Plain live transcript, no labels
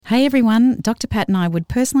Hey everyone, Dr. Pat and I would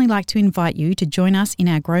personally like to invite you to join us in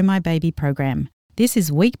our Grow My Baby program. This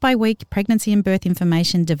is week-by-week pregnancy and birth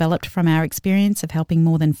information developed from our experience of helping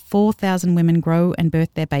more than 4,000 women grow and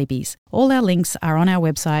birth their babies. All our links are on our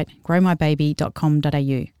website,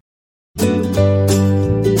 growmybaby.com.au.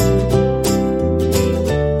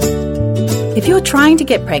 If you're trying to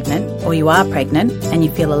get pregnant, or you are pregnant, and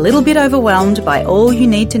you feel a little bit overwhelmed by all you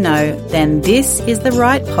need to know, then this is the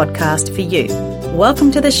right podcast for you.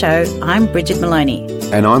 Welcome to the show. I'm Bridget Maloney.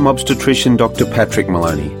 And I'm obstetrician Dr. Patrick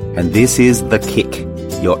Maloney. And this is The Kick,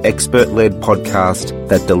 your expert-led podcast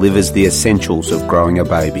that delivers the essentials of growing a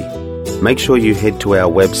baby. Make sure you head to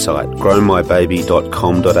our website,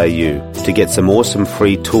 growmybaby.com.au, to get some awesome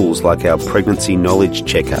free tools like our pregnancy knowledge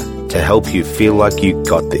checker to help you feel like you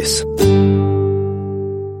got this.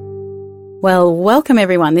 Well, welcome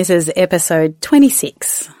everyone. This is episode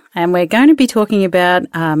 26, and we're going to be talking about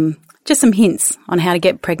just some hints on how to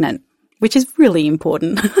get pregnant, which is really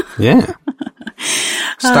important. Yeah.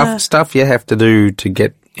 Stuff you have to do to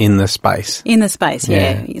get in the space. In the space,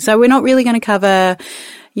 yeah. So we're not really going to cover,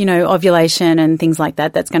 ovulation and things like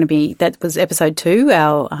that. That was episode 2,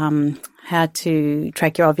 our how to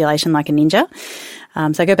track your ovulation like a ninja.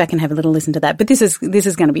 So go back and have a little listen to that. But this is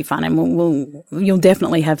going to be fun, and you'll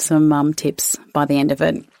definitely have some tips by the end of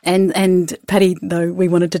it. And Patty, though, we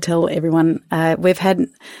wanted to tell everyone we've had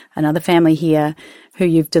another family here who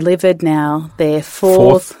you've delivered now their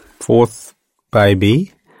fourth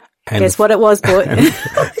baby. And guess what it was, boy?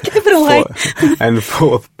 Give it away. And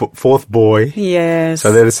fourth boy. Yes.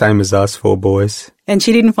 So they're the same as us, 4 boys. And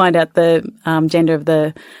she didn't find out the gender of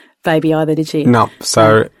the baby either, did she? No.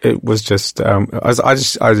 So it was just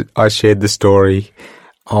I shared the story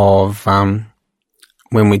of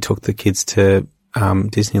when we took the kids to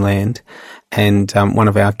Disneyland, and one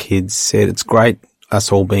of our kids said, "It's great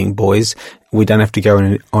us all being boys. We don't have to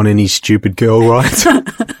go on any stupid girl rides."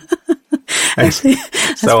 That's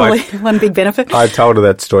probably one big benefit. I told her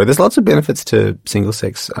that story. There's lots of benefits to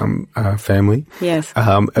single-sex family. Yes.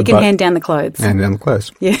 You can hand down the clothes. Hand down the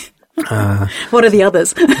clothes. Yeah. What are the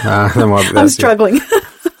others? I'm struggling.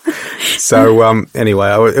 So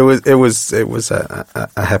anyway, it was a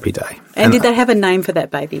happy day. And did they have a name for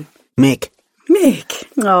that baby? Mick. Mick.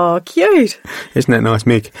 Oh, cute. Isn't that nice,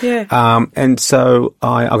 Mick? Yeah. And so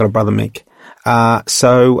I got a brother, Mick.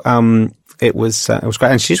 It was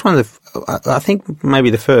great, and she's one of the, I think maybe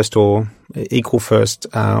the first or equal first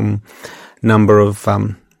number of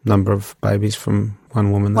babies from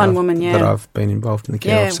one woman. That I've been involved in the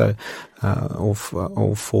care of. So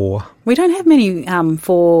all 4. We don't have many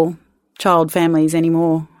 4-child families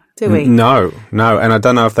anymore, do we? No, and I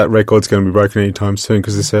don't know if that record's going to be broken anytime soon,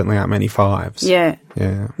 because there certainly aren't many 5s. Yeah.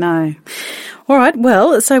 Yeah. No. All right.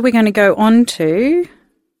 Well, so we're going to go on to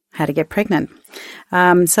how to get pregnant.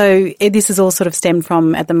 So this is all sort of stemmed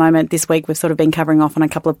from, at the moment, this week, we've sort of been covering off on a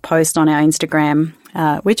couple of posts on our Instagram,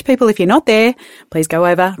 which people, if you're not there, please go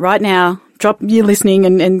over right now, drop your listening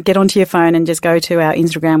and get onto your phone and just go to our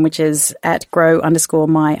Instagram, which is at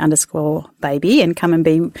grow_my_baby, and come and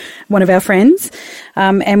be one of our friends.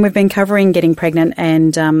 And we've been covering getting pregnant,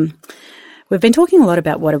 and we've been talking a lot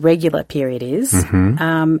about what a regular period is.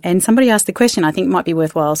 Mm-hmm. And somebody asked the question, I think it might be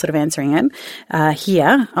worthwhile sort of answering it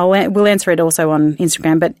here. We'll answer it also on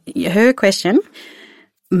Instagram. But her question,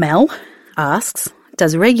 Mel asks,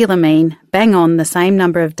 does regular mean bang on the same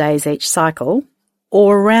number of days each cycle,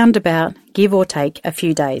 or around about give or take a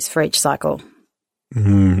few days for each cycle?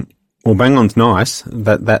 Well, bang on's nice.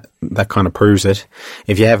 That kind of proves it.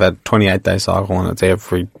 If you have a 28-day cycle and it's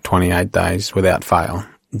every 28 days without fail,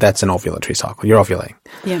 that's an ovulatory cycle. You're ovulating.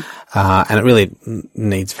 Yeah. And it really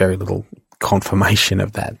needs very little confirmation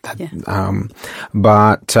of that. Yeah.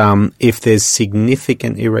 But if there's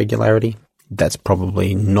significant irregularity, that's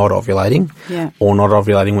probably not ovulating. Yeah. Or not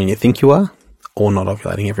ovulating when you think you are, or not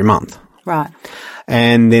ovulating every month. Right.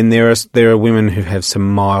 And then there are women who have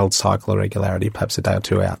some mild cycle irregularity, perhaps a day or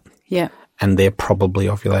 2 out. Yeah. And they're probably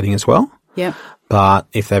ovulating as well. Yeah. But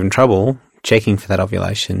if they're having trouble, checking for that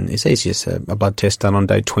ovulation is easiest. A blood test done on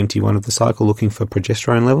day 21 of the cycle looking for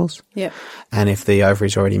progesterone levels. Yeah. And if the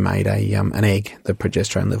ovary's already made an egg, the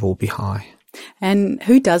progesterone level will be high. And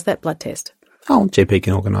who does that blood test? Oh, GP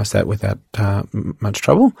can organise that without much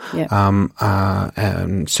trouble. Yeah.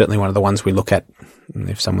 And certainly one of the ones we look at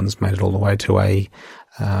if someone's made it all the way to a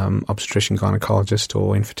obstetrician, gynecologist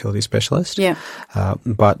or infertility specialist. Yeah.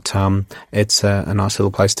 But it's a nice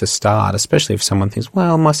little place to start, especially if someone thinks,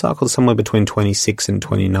 well, my cycle is somewhere between 26 and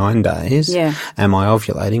 29 days. Yeah. Am I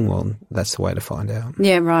ovulating? Well, that's the way to find out.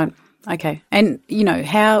 Yeah, right. Okay. And,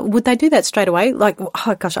 how would they do that straight away? Like,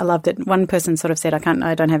 oh gosh, I loved it. One person sort of said, I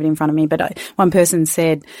don't have it in front of me, but one person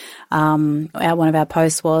said, one of our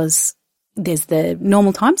posts was, there's the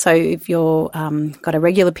normal time. So if you're got a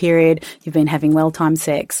regular period, you've been having well-timed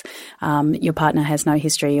sex, your partner has no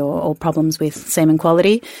history or problems with semen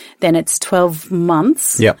quality, then it's 12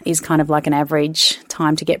 months is kind of like an average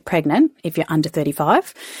time to get pregnant if you're under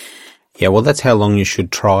 35. Yeah, well, that's how long you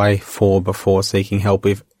should try for before seeking help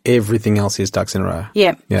if everything else is ducks in a row.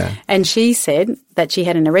 Yeah. Yeah. And she said that she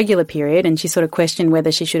had an irregular period and she sort of questioned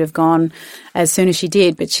whether she should have gone as soon as she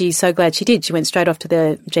did, but she's so glad she did. She went straight off to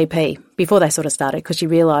the GP before they sort of started because she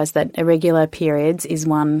realised that irregular periods is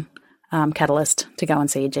one catalyst to go and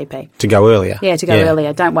see a GP. To go earlier. Yeah, to go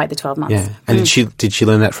earlier. Don't wait the 12 months. Yeah. And did she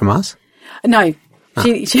learn that from us? No.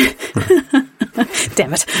 She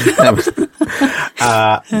damn it.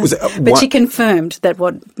 But she confirmed that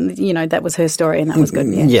that was her story and that was good.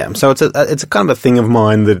 Yeah. Yeah. So it's a kind of a thing of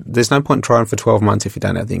mine that there's no point trying for 12 months if you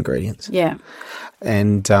don't have the ingredients. Yeah.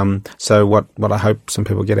 And so what I hope some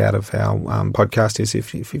people get out of our podcast is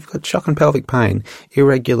if you've got shock and pelvic pain,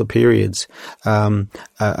 irregular periods,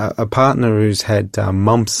 a partner who's had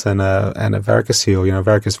mumps and a varicocele,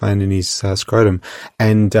 varicose vein in his scrotum,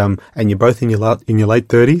 and you're both in your late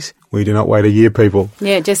 30s, we do not wait a year, people.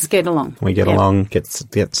 Yeah, just get along. We get along, get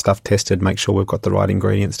stuff tested, make sure we've got the right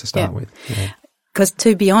ingredients to start with. Because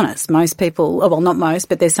to be honest, most people, well, not most,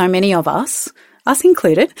 but there's so many of us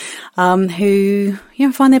included, who,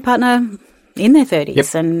 find their partner in their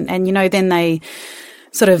 30s and then they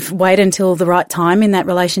sort of wait until the right time in that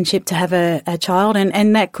relationship to have a child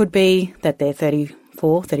and that could be that they're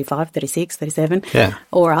 34, 35, 36, 37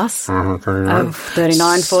 or us,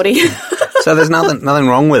 39, 40. So there's nothing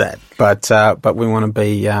wrong with that, but we want to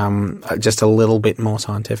be just a little bit more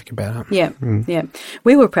scientific about it. Yeah, yeah.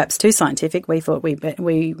 We were perhaps too scientific. We thought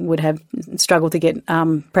we would have struggled to get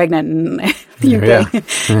pregnant, and here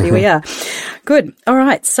we are. Good. All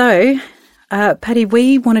right. So, Patty,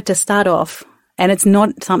 we wanted to start off, and it's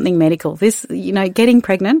not something medical. This, getting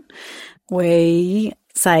pregnant, we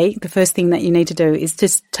say the first thing that you need to do is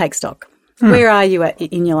just take stock. Where are you at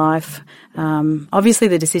in your life? Obviously,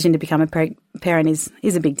 the decision to become a parent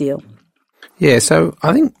is a big deal. Yeah, so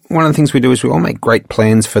I think one of the things we do is we all make great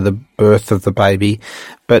plans for the birth of the baby,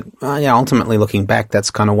 but ultimately looking back, that's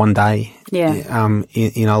kind of one day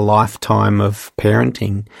in a lifetime of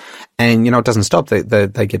parenting, and it doesn't stop. They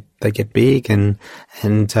get big, and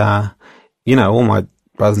all my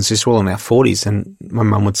brothers and sisters are all in our 40s, and my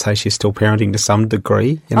mum would say she's still parenting to some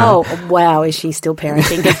degree. Oh, wow, is she still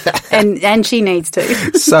parenting? and she needs to.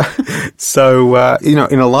 So in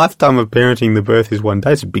a lifetime of parenting, the birth is one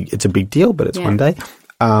day. It's a big deal, but it's one day.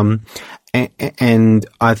 And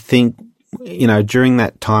I think, during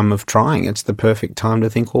that time of trying, it's the perfect time to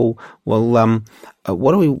think, what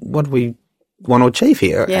do we want to achieve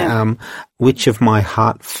here? Yeah. Which of my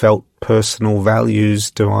heartfelt personal values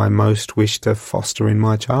do I most wish to foster in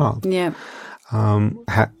my child? Yeah.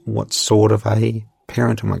 What sort of a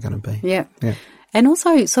parent am I going to be? Yeah. Yeah. And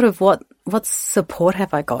also sort of what support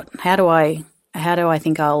have I got? How do I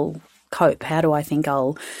think I'll cope? How do I think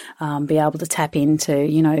I'll be able to tap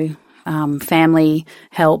into, family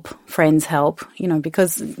help, friends help,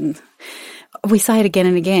 because we say it again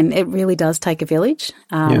and again, it really does take a village.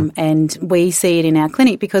 And we see it in our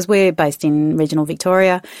clinic because we're based in regional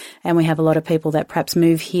Victoria and we have a lot of people that perhaps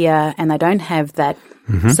move here and they don't have that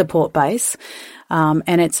support base.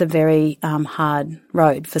 And it's a very hard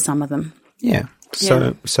road for some of them. Yeah.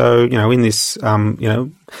 So in this,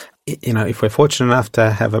 if we're fortunate enough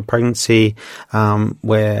to have a pregnancy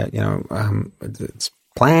where, it's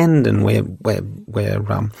planned and we're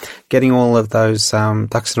getting all of those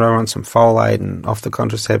ducks in a row on some folate and off the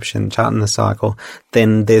contraception, charting the cycle,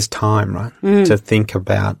 then there's time, right, to think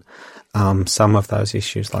about some of those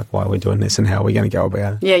issues, like why we're doing this and how we're going to go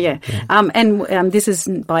about it. Yeah. And this is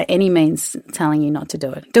by any means telling you not to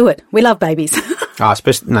do it. Do it. We love babies.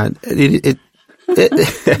 Especially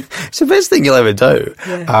it's the best thing you'll ever do.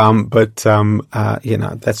 Yeah.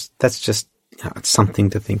 That's just. It's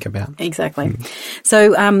something to think about. Exactly.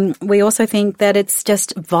 So we also think that it's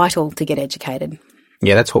just vital to get educated.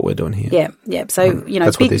 Yeah, that's what we're doing here. Yeah. So,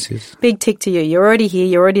 that's what this is. Big tick to you. You're already here.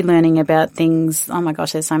 You're already learning about things. Oh, my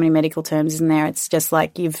gosh, there's so many medical terms in there. It's just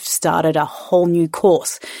like you've started a whole new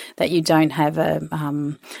course that you don't have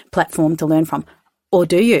a platform to learn from. Or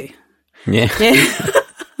do you? Yeah.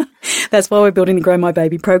 That's why we're building the Grow My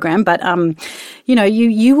Baby program. But,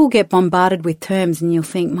 you will get bombarded with terms and you'll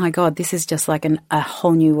think, my God, this is just like a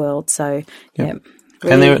whole new world. So,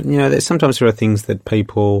 And there's sometimes there are things that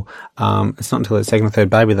people, it's not until their second or third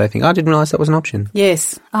baby they think, I didn't realise that was an option.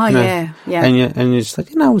 Yes. Oh, yeah. And you're just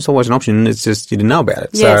like, it was always an option. It's just you didn't know about it.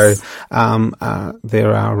 Yes. So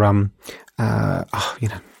there are,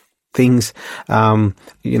 things,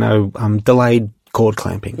 delayed cord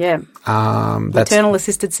clamping. Yeah. That's maternal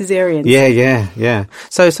assisted cesareans. Yeah.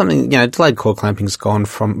 So something, delayed cord clamping's gone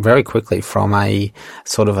from very quickly from a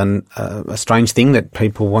sort of a strange thing that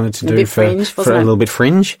people wanted to do for a little bit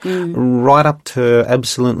fringe, right up to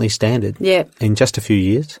absolutely standard. Yeah. In just a few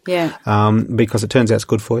years. Yeah. Because it turns out it's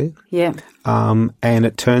good for you. Yeah. And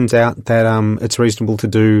it turns out that it's reasonable to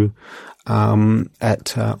do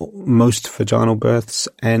at most vaginal births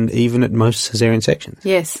and even at most caesarean sections.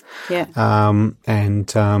 Yes. Yeah.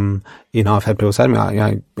 I've had people say to me,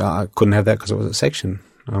 I couldn't have that because it was a section.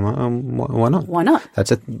 I'm like, why not? Why not?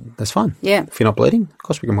 That's it. That's fine. Yeah. If you're not bleeding, of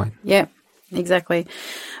course we can wait. Yeah, exactly.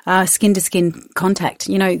 Skin-to-skin contact.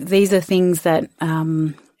 These are things that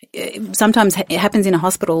sometimes it happens in a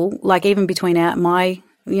hospital, like even between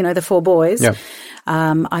the 4 boys. Yeah.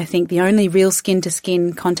 I think the only real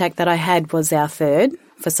skin-to-skin contact that I had was our third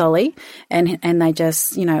for Solly, and they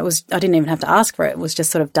just, I didn't even have to ask for it. It was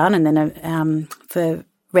just sort of done. And then for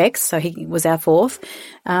Rex, so he was our fourth,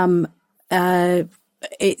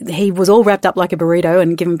 he was all wrapped up like a burrito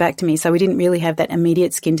and given back to me, so we didn't really have that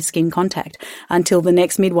immediate skin-to-skin contact until the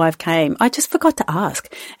next midwife came. I just forgot to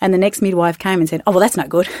ask, and the next midwife came and said, "Oh, well, that's not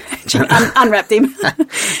good." She unwrapped him.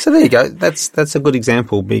 So there you go. That's a good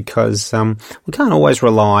example because we can't always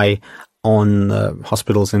rely on the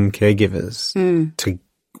hospitals and caregivers to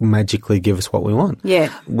magically give us what we want.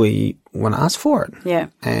 Yeah. We want to ask for it. Yeah.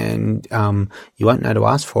 And you won't know to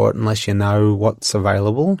ask for it unless you know what's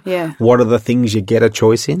available. Yeah. What are the things you get a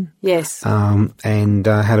choice in? Yes. And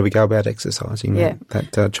how do we go about exercising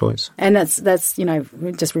that choice? And that's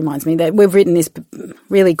it just reminds me that we've written this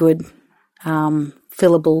really good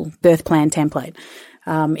fillable birth plan template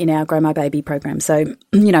in our Grow My Baby program. So,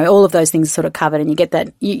 all of those things are sort of covered, and you get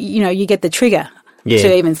that, you get the trigger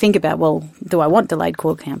to even think about, well, do I want delayed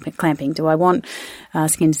cord clamping? Do I want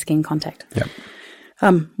skin-to-skin contact? Yep.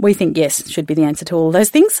 We think yes should be the answer to all of those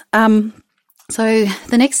things. So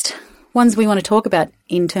the next ones we want to talk about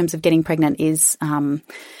in terms of getting pregnant is,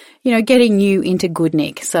 getting you into good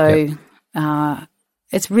nick. So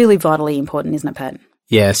it's really vitally important, isn't it, Pat?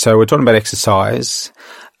 Yeah, so we're talking about exercise,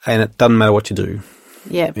 and it doesn't matter what you do.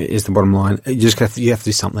 Yeah, is the bottom line. You have to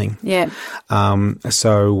do something. Yeah.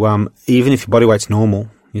 So even if your body weight's normal,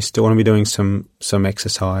 you still want to be doing some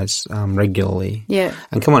exercise regularly. Yeah.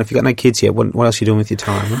 And come on, if you've got no kids yet, what else are you doing with your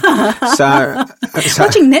time? so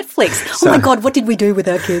watching Netflix. Oh my God, what did we do with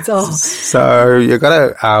our kids? Oh. So you've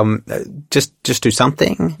got to just do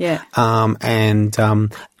something. Yeah. And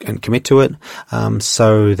commit to it.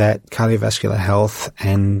 So that cardiovascular health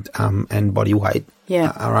and body weight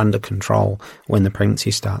are under control when the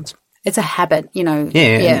pregnancy starts. It's a habit,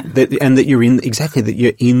 Yeah. And that you're in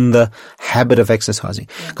the habit of exercising.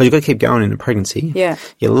 Because you've got to keep going in a pregnancy. Yeah.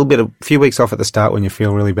 You're a few weeks off at the start when you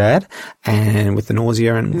feel really bad and with the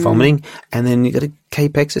nausea and vomiting. And then you've got to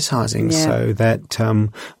keep exercising so that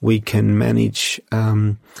we can manage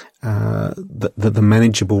the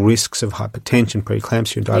manageable risks of hypertension,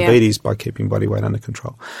 preeclampsia, and diabetes by keeping body weight under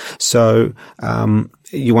control. So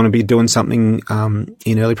you want to be doing something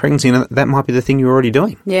in early pregnancy, and that might be the thing you're already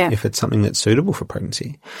doing. Yeah. If it's something that's suitable for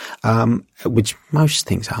pregnancy, which most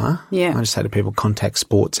things are. Yeah. I just say to people, contact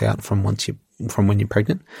sports out from when you're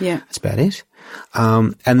pregnant. Yeah. That's about it.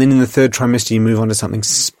 And then in the third trimester, you move on to something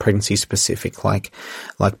pregnancy specific, like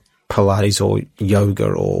Pilates or yoga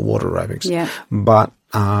or water aerobics. Yeah. But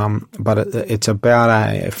it's about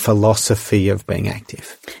a philosophy of being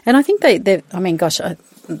active. And I think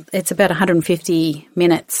it's about 150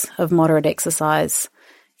 minutes of moderate exercise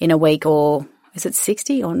in a week, or is it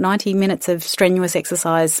 60 or 90 minutes of strenuous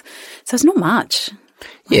exercise? So it's not much.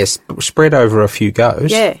 Yes, spread over a few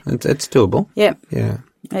goes. Yeah. It's doable. Yeah. Yeah.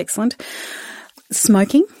 Excellent.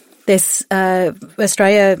 Smoking. There's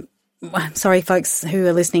Australia. Sorry, folks who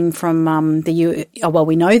are listening from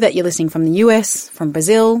we know that you're listening from the US, from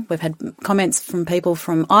Brazil. We've had comments from people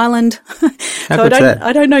from Ireland. How good's that?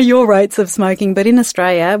 I don't know your rates of smoking, but in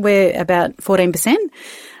Australia, we're about 14%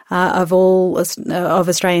 of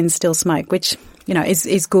Australians still smoke, which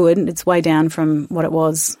is good. It's way down from what it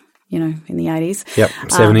was, in the 80s. Yep,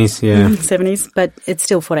 70s, 70s, but it's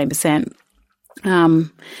still 14%.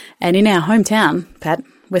 And in our hometown, Pat,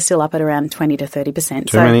 we're still up at around 20 to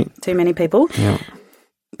 30%. Too many people. Yeah.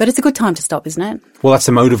 But it's a good time to stop, isn't it? Well, that's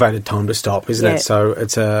a motivated time to stop, isn't Yeah. it? So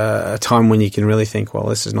it's a time when you can really think, well,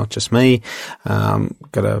 this is not just me,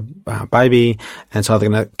 got a baby, and it's either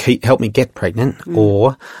going to help me get pregnant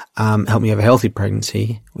or help me have a healthy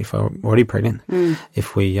pregnancy if I'm already pregnant,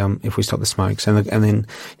 if we stop the smokes. And then,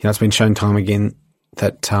 it's been shown time again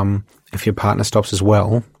that if your partner stops as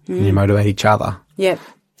well, and you motivate each other, Yeah.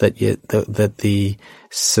 that the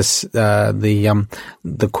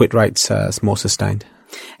quit rate's more sustained.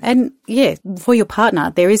 And for your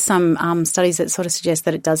partner, there is some studies that sort of suggest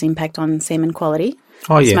that it does impact on semen quality,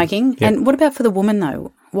 smoking. Yeah. And what about for the woman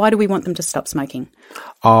though? Why do we want them to stop smoking?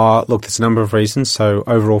 Look, there's a number of reasons. So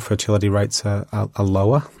overall fertility rates are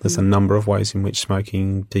lower. There's a number of ways in which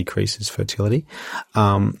smoking decreases fertility.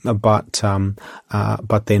 But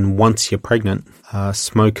then once you're pregnant,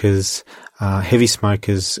 smokers, heavy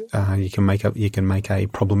smokers, you can make a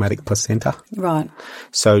problematic placenta. Right.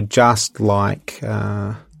 So just like,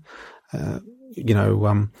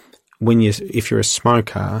 if you're a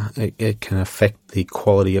smoker, it can affect the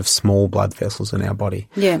quality of small blood vessels in our body.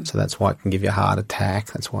 Yeah. So that's why it can give you a heart attack.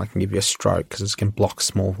 That's why it can give you a stroke, because it can block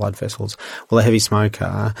small blood vessels. Well, a heavy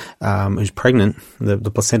smoker who's pregnant, the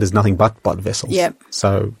placenta is nothing but blood vessels. Yep.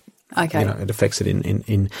 So Okay. it affects it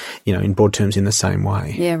in broad terms in the same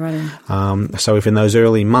way. Yeah, right. So if in those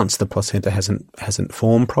early months the placenta hasn't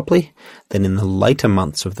formed properly, then in the later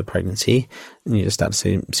months of the pregnancy, you just start to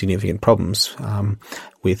see significant problems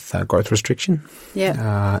with growth restriction,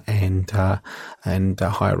 and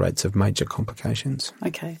higher rates of major complications.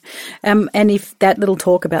 Okay. And if that little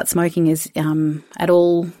talk about smoking is at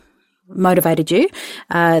all motivated you,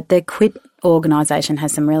 the Quit organisation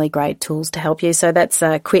has some really great tools to help you. So that's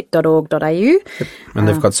quit.org.au. Yep. And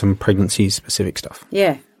they've got some pregnancy-specific stuff.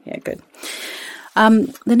 Yeah, good.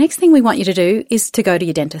 The next thing we want you to do is to go to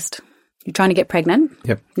your dentist. You're trying to get pregnant.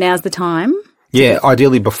 Yep. Now's the time. Yeah,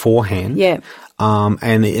 ideally beforehand. Yeah.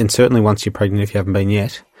 And certainly once you're pregnant if you haven't been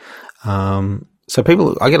yet. So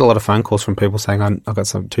I get a lot of phone calls from people saying, I've got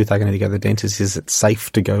some toothache, I need to go to the dentist. Is it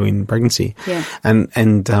safe to go in pregnancy? Yeah.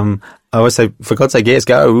 And I always say, for God's sake, yes,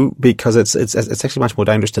 go, because it's actually much more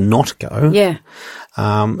dangerous to not go. Yeah.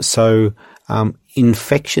 So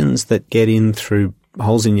infections that get in through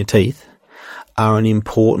holes in your teeth are an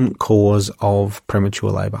important cause of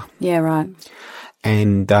premature labour. Yeah, right.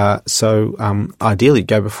 And so ideally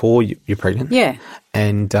go before you're pregnant. Yeah.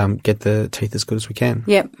 And get the teeth as good as we can.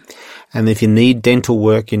 Yep. And if you need dental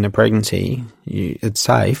work in the pregnancy, it's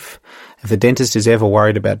safe. If the dentist is ever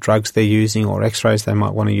worried about drugs they're using or x-rays they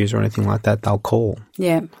might want to use or anything like that, they'll call.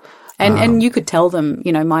 Yeah. And you could tell them,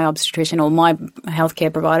 my obstetrician or my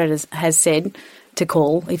healthcare provider has said to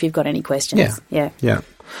call if you've got any questions. Yeah.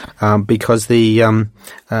 Because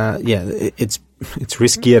it's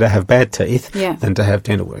riskier to have bad teeth than to have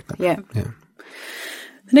dental work. Yeah. The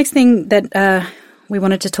next thing that we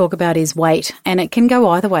wanted to talk about is weight, and it can go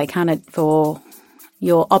either way, can't it, for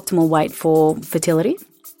your optimal weight for fertility?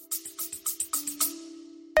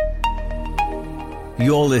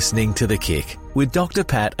 You're listening to The Kick with Dr.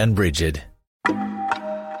 Pat and Bridget.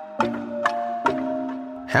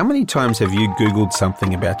 How many times have you Googled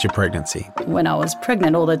something about your pregnancy? When I was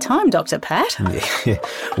pregnant all the time, Dr. Pat. Yeah,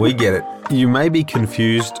 we get it. You may be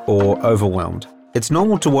confused or overwhelmed. It's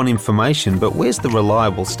normal to want information, but where's the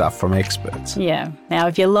reliable stuff from experts? Yeah. Now,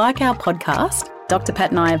 if you like our podcast, Dr. Pat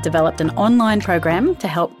and I have developed an online program to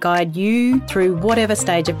help guide you through whatever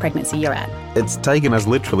stage of pregnancy you're at. It's taken us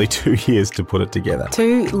literally 2 years to put it together.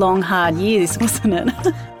 2 long, hard years, wasn't it?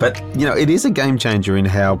 But, it is a game changer in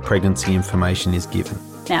how pregnancy information is given.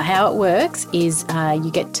 Now, how it works is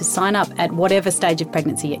you get to sign up at whatever stage of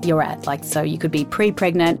pregnancy you're at. So you could be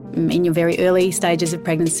pre-pregnant, in your very early stages of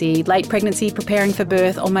pregnancy, late pregnancy, preparing for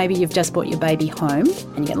birth, or maybe you've just brought your baby home.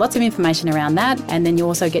 And you get lots of information around that. And then you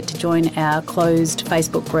also get to join our closed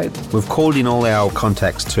Facebook group. We've called in all our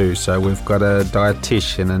contacts too. So we've got a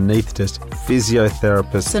dietitian, anaesthetist,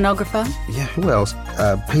 physiotherapist. Sonographer. Yeah, who else?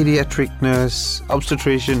 Paediatric nurse,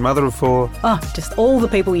 obstetrician, mother of 4. Oh, just all the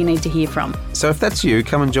people you need to hear from. So if that's you,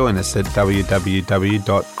 come and join us at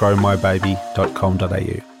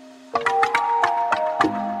www.growmybaby.com.au.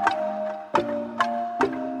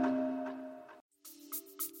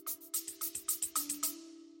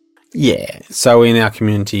 Yeah, so in our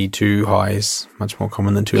community, too high is much more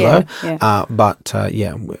common than too low. Yeah.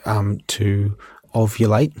 To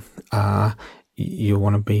ovulate, you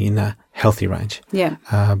want to be in a healthy range. Yeah.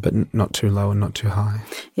 But not too low and not too high.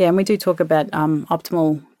 Yeah, and we do talk about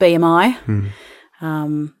optimal BMI.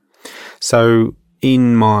 So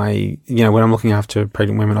in my, when I'm looking after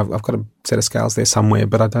pregnant women, I've got a set of scales there somewhere,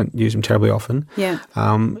 but I don't use them terribly often. Yeah.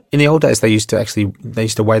 In the old days, they used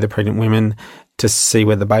to weigh the pregnant women to see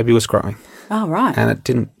where the baby was growing. Oh, right. And it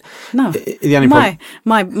didn't. No. The only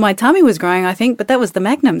my tummy was growing, I think, but that was the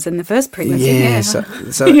magnums in the first pregnancy. Yeah.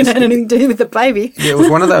 So you had anything to do with the baby. Yeah, it was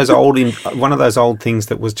one of those old things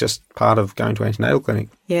that was just part of going to antenatal clinic.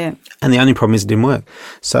 Yeah. And the only problem is it didn't work.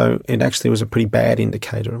 So it actually was a pretty bad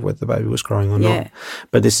indicator of whether the baby was growing or not.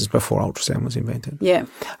 But this is before ultrasound was invented. Yeah.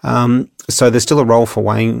 So there's still a role for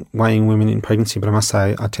weighing women in pregnancy, but I must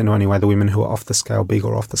say I tend to only weigh the women who are off the scale big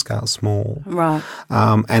or off the scale small. Right.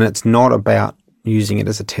 And it's not about using it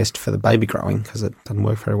as a test for the baby growing, because it doesn't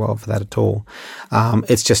work very well for that at all.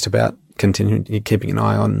 It's just about keeping an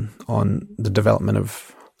eye on the development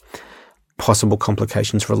of possible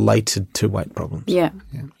complications related to weight problems. Yeah.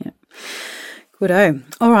 Good-o.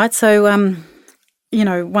 All right. So,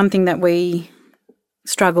 one thing that we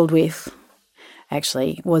struggled with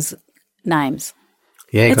actually was names.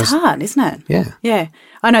 Yeah, it's hard, isn't it? Yeah. Yeah.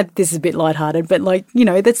 I know this is a bit lighthearted, but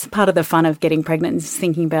that's part of the fun of getting pregnant is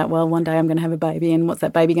thinking about, well, one day I'm going to have a baby and what's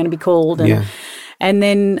that baby going to be called? And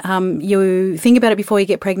then you think about it before you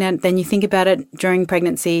get pregnant, then you think about it during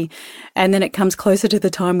pregnancy, and then it comes closer to the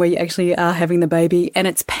time where you actually are having the baby and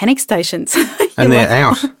it's panic stations. And they're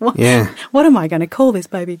out. What am I going to call this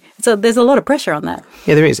baby? So there's a lot of pressure on that.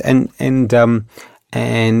 Yeah, there is. And,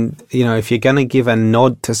 if you're going to give a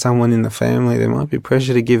nod to someone in the family, there might be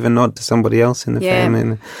pressure to give a nod to somebody else in the family.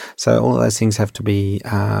 And so all of those things have to be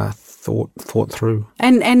thought through.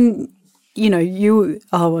 And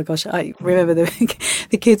oh my gosh, I remember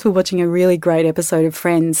the kids were watching a really great episode of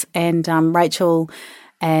Friends, and Rachel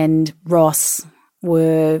and Ross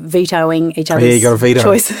were vetoing each other's you got to veto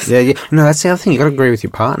choices. Yeah. No, that's the other thing. You got to agree with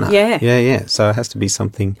your partner. Yeah. So it has to be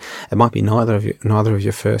something. It might be neither of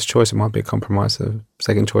your first choice. It might be a compromise of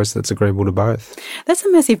second choice that's agreeable to both. That's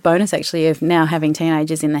a massive bonus, actually, of now having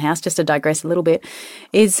teenagers in the house. Just to digress a little bit,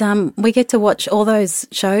 is we get to watch all those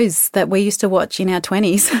shows that we used to watch in our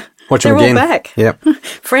 20s. Watch them again. They're all back. Yep.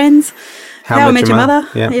 Friends. How I Met Your Mother.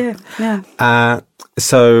 Yeah.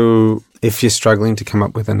 So if you're struggling to come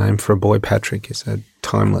up with a name for a boy, Patrick is a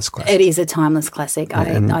timeless classic. It is a timeless classic.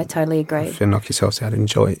 I totally agree. If you knock yourselves out,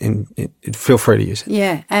 enjoy it. Feel free to use it.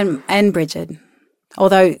 Yeah, and Bridget.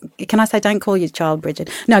 Although, can I say don't call your child Bridget?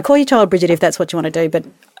 No, call your child Bridget if that's what you want to do, but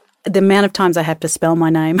the amount of times I have to spell my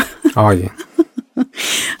name. Oh, yeah.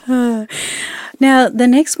 Now, the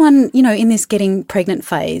next one, in this getting pregnant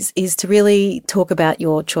phase is to really talk about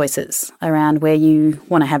your choices around where you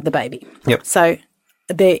want to have the baby. Yep. So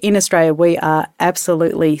in Australia, we are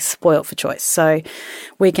absolutely spoilt for choice. So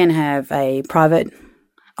we can have a private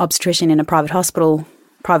obstetrician in a private hospital,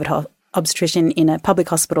 obstetrician in a public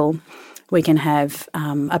hospital. We can have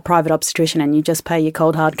a private obstetrician and you just pay your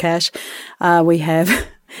cold hard cash. We have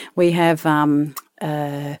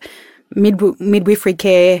midwifery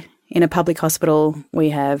care in a public hospital. We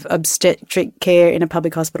have obstetric care in a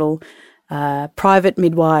public hospital, private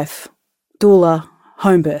midwife, doula,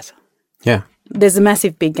 home birth. Yeah. There's a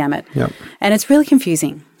massive big gamut. Yep. And it's really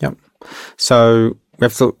confusing. Yep. So we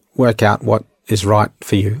have to work out what is right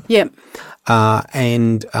for you. Yep.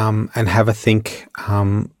 And have a think,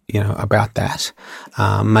 about that.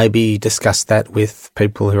 Maybe discuss that with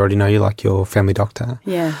people who already know you, like your family doctor.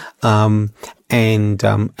 Yeah. And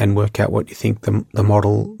work out what you think the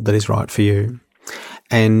model that is right for you.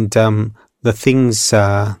 And the things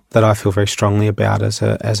that I feel very strongly about as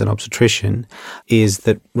an obstetrician is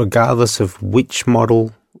that regardless of which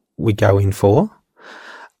model we go in for,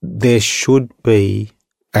 there should be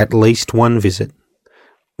at least one visit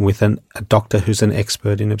with a doctor who's an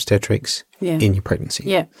expert in obstetrics in your pregnancy.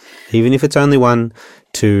 Yeah. Even if it's only one,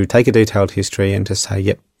 to take a detailed history and to say,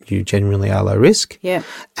 yep, you genuinely are low risk. Yeah.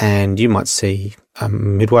 And you might see a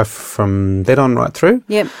midwife from then on right through.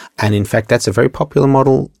 Yep. And in fact, that's a very popular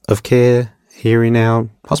model of care here in our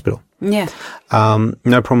hospital. Yeah.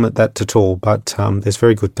 No problem with that at all, but there's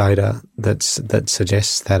very good data that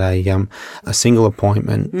suggests that a single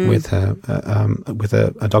appointment with a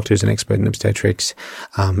doctor who's an expert in obstetrics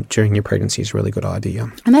during your pregnancy is a really good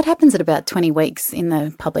idea. And that happens at about 20 weeks in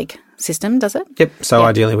the public system, does it? Yep. So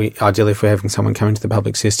ideally, if we're having someone come into the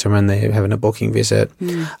public system and they're having a booking visit,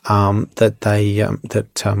 that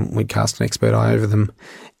we cast an expert eye over them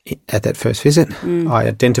at that first visit. I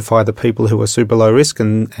identify the people who are super low risk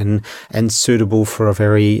and suitable for a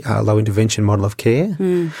very low intervention model of care.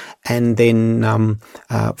 And then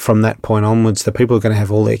from that point onwards, the people who are going to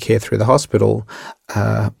have all their care through the hospital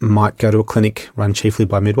might go to a clinic run chiefly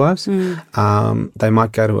by midwives. They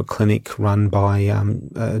might go to a clinic run by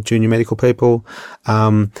junior medical people,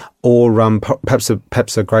 or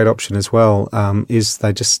perhaps a great option as well is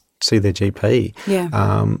they just see their GP. Yeah.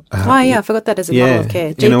 I forgot that as a model of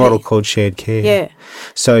care. In a model called shared care. Yeah.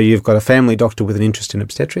 So you've got a family doctor with an interest in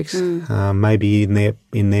obstetrics. Maybe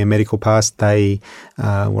in their medical past they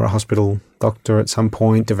were a hospital doctor at some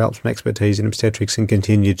point, developed some expertise in obstetrics and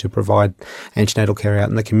continued to provide antenatal care out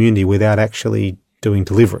in the community without actually doing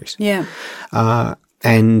deliveries. Yeah.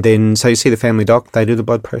 And then, so you see the family doc, they do the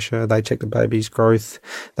blood pressure, they check the baby's growth,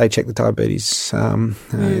 they check the diabetes,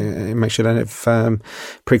 make sure they don't have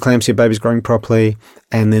preeclampsia, baby's growing properly,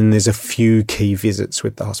 and then there's a few key visits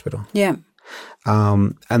with the hospital. Yeah.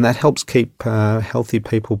 And that helps keep healthy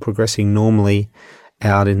people progressing normally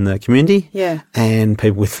out in the community. Yeah. And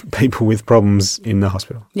people with problems in the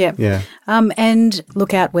hospital. Yeah. Yeah. And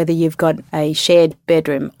look out whether you've got a shared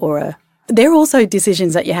bedroom or a... There are also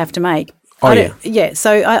decisions that you have to make. Yeah.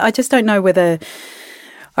 So I just don't know whether...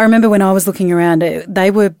 I remember when I was looking around, they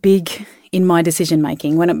were big in my decision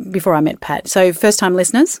making before I met Pat. So first time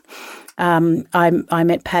listeners, I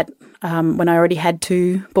met Pat when I already had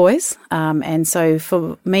 2 boys, and so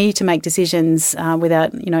for me to make decisions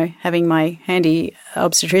without having my handy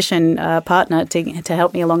obstetrician partner to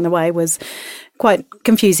help me along the way was quite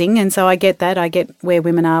confusing. And so I get that. I get where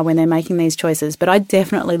women are when they're making these choices. But I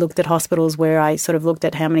definitely looked at hospitals where I sort of looked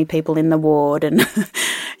at how many people in the ward and,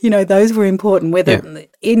 those were important. Whether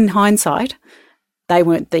in hindsight, they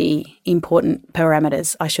weren't the important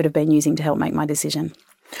parameters I should have been using to help make my decision.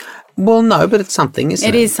 Well, no, but it's something, isn't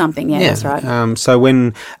it? It is something, yeah. That's right. So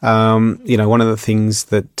when, one of the things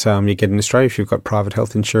that you get in Australia, if you've got private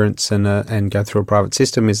health insurance and go through a private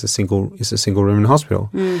system, is a single room in hospital.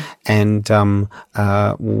 And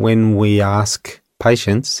when we ask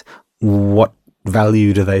patients what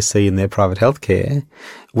value do they see in their private health care,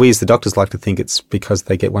 we as the doctors like to think it's because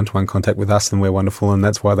they get one-to-one contact with us and we're wonderful and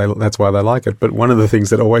that's why they like it. But one of the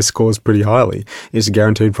things that always scores pretty highly is a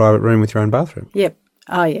guaranteed private room with your own bathroom. Yep.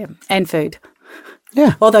 Oh, yeah. And food.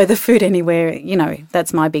 Yeah. Although the food anywhere,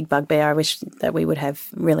 that's my big bugbear. I wish that we would have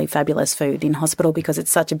really fabulous food in hospital because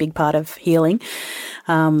it's such a big part of healing.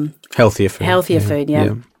 Healthier food.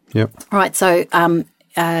 Yeah. Yeah. All right. So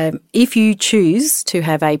if you choose to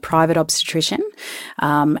have a private obstetrician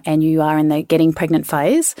and you are in the getting pregnant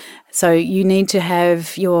phase, so you need to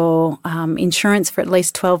have your insurance for at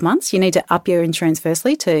least 12 months. You need to up your insurance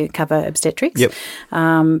firstly to cover obstetrics. Yep.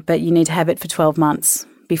 But you need to have it for 12 months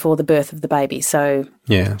before the birth of the baby. So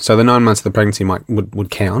so the 9 months of the pregnancy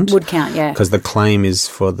would count. Would count, yeah. Because the claim is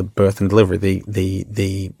for the birth and delivery,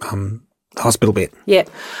 the hospital bit. Yeah.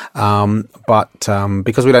 But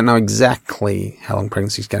because we don't know exactly how long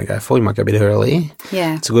pregnancy is going to go for, you might go a bit early.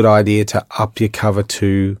 Yeah. It's a good idea to up your cover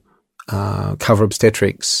to cover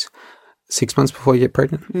obstetrics 6 months before you get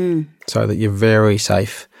pregnant, so that you're very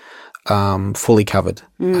safe, fully covered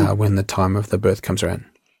when the time of the birth comes around.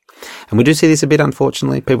 And we do see this a bit,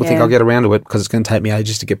 unfortunately. People think I'll get around to it because it's going to take me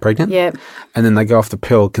ages to get pregnant. Yeah. And then they go off the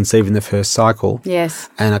pill, conceive in the first cycle.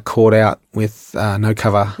 Yes. And are caught out with no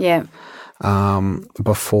cover. Yeah.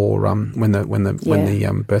 Before when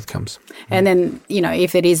the birth comes. And then,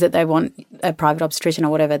 if it is that they want a private obstetrician or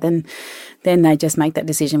whatever, then they just make that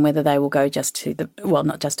decision whether they will go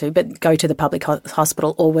but go to the public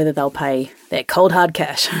hospital or whether they'll pay their cold hard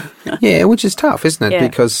cash. Yeah, which is tough, isn't it? Yeah.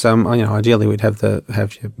 Because ideally we'd have your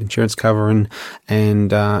insurance cover and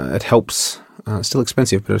it helps. It's still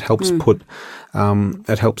expensive, but it helps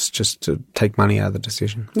it helps just to take money out of the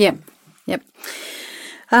decision. Yeah. Yep.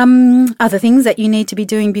 Other things that you need to be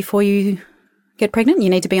doing before you get pregnant, you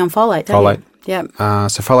need to be on folate, don't you? Yeah.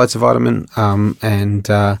 So folate's a vitamin, and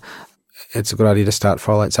it's a good idea to start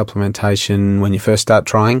folate supplementation when you first start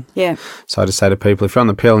trying. Yeah. So I just say to people, if you're on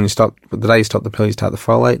the pill and the day you stop the pill, you start the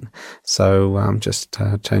folate. So just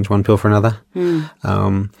change one pill for another.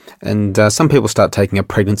 And some people start taking a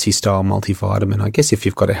pregnancy-style multivitamin. I guess if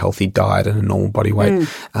you've got a healthy diet and a normal body weight,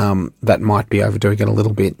 that might be overdoing it a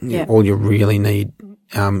little bit. Yeah. All you really need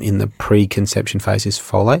in the pre-conception phase is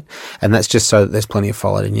folate, and that's just so that there's plenty of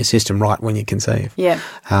folate in your system right when you conceive. Yeah.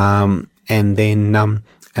 And then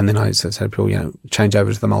I say to people, change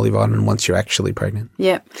over to the multivitamin once you're actually pregnant.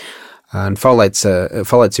 Yeah. And folate's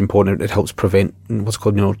important. It helps prevent what's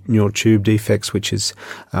called neural tube defects, which is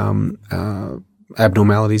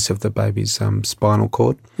abnormalities of the baby's spinal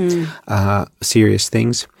cord, serious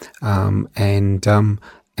things, and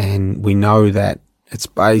we know that it's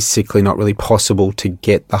basically not really possible to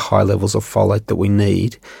get the high levels of folate that we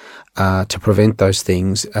need to prevent those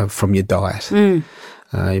things from your diet. You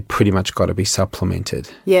pretty much got to be supplemented.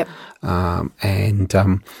 Yep. So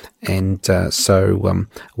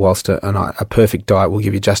whilst a perfect diet will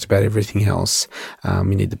give you just about everything else,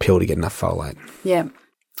 you need the pill to get enough folate. Yeah.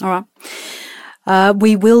 All right.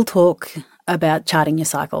 We will talk about charting your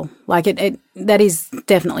cycle. Like that is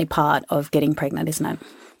definitely part of getting pregnant, isn't it?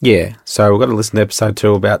 Yeah. So we've got to listen to episode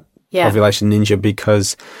 2 about Yeah. Ovulation Ninja,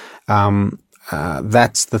 because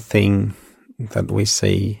that's the thing that we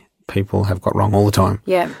see people have got wrong all the time.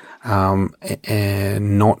 Yeah.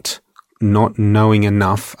 And not knowing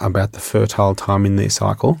enough about the fertile time in their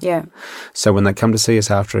cycle. Yeah. So when they come to see us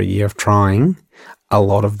after a year of trying, a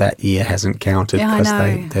lot of that year hasn't counted Yeah, I because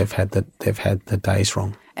know. they've had the days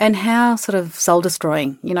wrong. And how sort of soul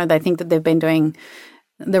destroying. You know, they think that they've been doing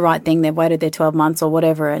the right thing. They've waited their 12 months or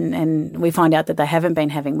whatever, and we find out that they haven't been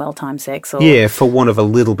having well-timed sex. Or Yeah, for want of a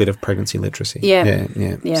little bit of pregnancy literacy. Yeah.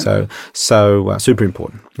 Yeah. So super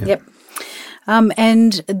important. Yeah. Yep.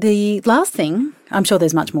 And the last thing, I'm sure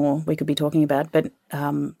there's much more we could be talking about, but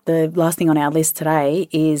the last thing on our list today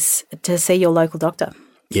is to see your local doctor.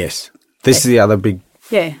 Yes. This is the other big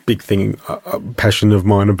thing, passion of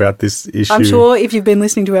mine about this issue. I'm sure if you've been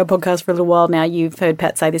listening to our podcast for a little while now, you've heard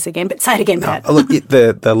Pat say this again, but say it again, Pat. Look,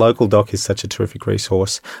 the local doc is such a terrific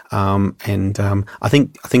resource, and I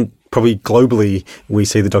think probably globally we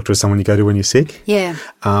see the doctor as someone you go to when you're sick. Yeah.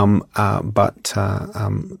 But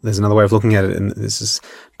there's another way of looking at it, and this is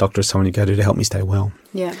doctor is someone you go to help me stay well.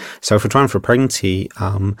 Yeah. So if we're trying for a pregnancy,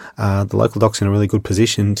 the local doc's in a really good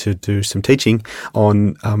position to do some teaching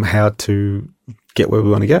on how to get where we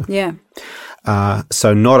want to go. Yeah.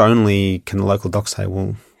 So not only can the local doc say,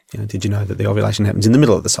 well, did you know that the ovulation happens in the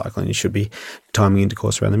middle of the cycle and you should be timing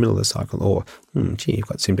intercourse around the middle of the cycle? Or, gee,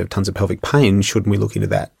 seem to have tons of pelvic pain. Shouldn't we look into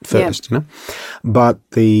that first? Yeah. But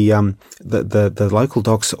the local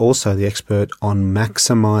doc's also the expert on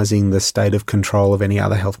maximising the state of control of any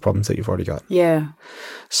other health problems that you've already got. Yeah.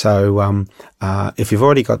 So if you've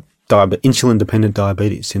already got insulin-dependent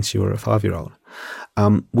diabetes since you were a 5-year-old,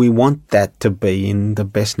 we want that to be in the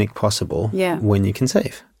best nick possible when you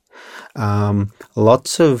conceive.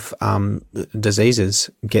 Lots of diseases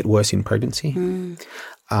get worse in pregnancy,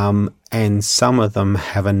 and some of them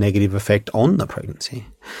have a negative effect on the pregnancy.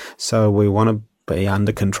 So we want to be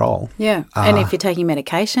under control. Yeah, and if you're taking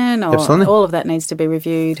medication, or absolutely. All of that needs to be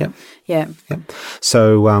reviewed. Yep. Yeah. Yep.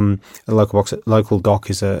 So the local doc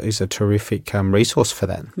is a terrific resource for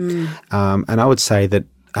that. And I would say that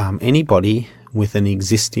anybody with an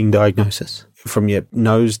existing diagnosis, from your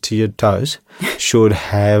nose to your toes, should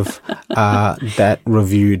have that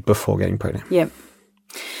reviewed before getting pregnant. Yep.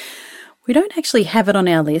 We don't actually have it on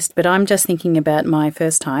our list, but I'm just thinking about my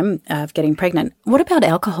first time of getting pregnant. What about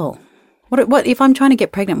alcohol? What if I'm trying to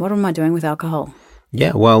get pregnant? What am I doing with alcohol?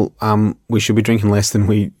 Yeah, well, we should be drinking less than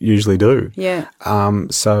we usually do. Yeah.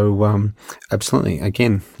 So absolutely,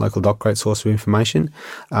 again, local doc, great source of information.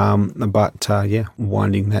 But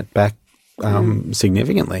winding that back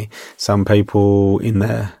significantly. Some people in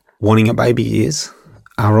the wanting a baby years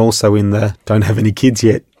are also in the don't have any kids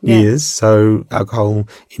yet years, so alcohol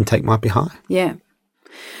intake might be high. Yeah.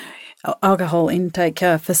 Alcohol intake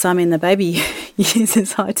for some in the baby years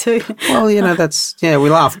is high too. Well, that's, we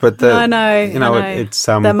laugh, but I know. it's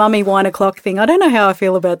the mummy 1 o'clock thing. I don't know how I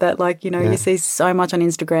feel about that. Like, you see so much on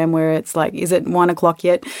Instagram where it's like, is it 1 o'clock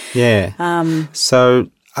yet? Yeah. So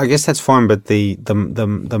I guess that's fine, but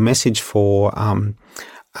the message for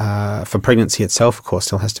pregnancy itself, of course,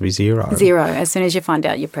 still has to be 0. 0 as soon as you find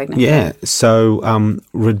out you're pregnant. Yeah. So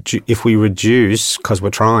if we reduce because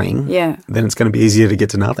we're trying, then it's going to be easier to get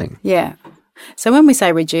to nothing. Yeah. So when we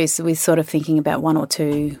say reduce, we're sort of thinking about 1 or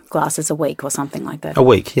 2 glasses a week or something like that. A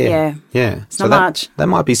week, yeah. It's so not much. That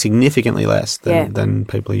might be significantly less than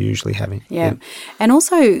people are usually having. Yeah. And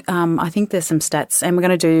also, I think there's some stats, and we're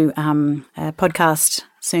going to do a podcast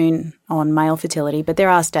soon on male fertility, but there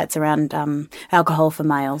are stats around alcohol for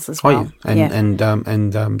males as well. Oh, yeah.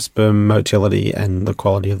 And sperm motility and the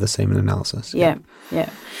quality of the semen analysis. Yeah.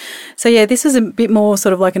 So, this is a bit more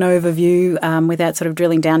sort of like an overview without sort of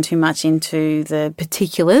drilling down too much into the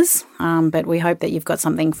particulars, but we hope that you've got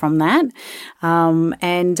something from that.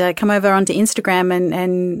 And come over onto Instagram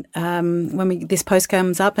and when this post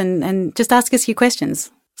comes up and just ask us your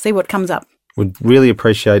questions, see what comes up. Would really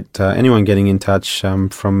appreciate anyone getting in touch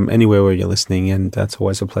from anywhere where you're listening, and that's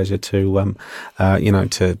always a pleasure to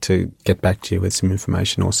to get back to you with some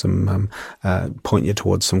information or some point you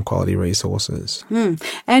towards some quality resources.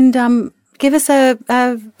 And give us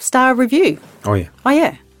a star review. Oh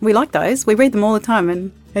yeah, we like those. We read them all the time,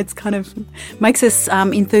 and it's kind of makes us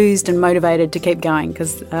enthused and motivated to keep going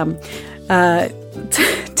because.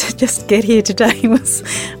 To just get here today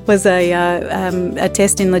was a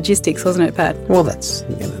test in logistics, wasn't it, Pat? Well, that's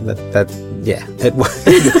it was.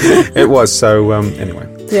 It was. So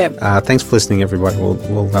anyway, yeah. Thanks for listening, everybody.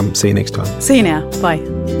 We'll see you next time. See you now. Bye.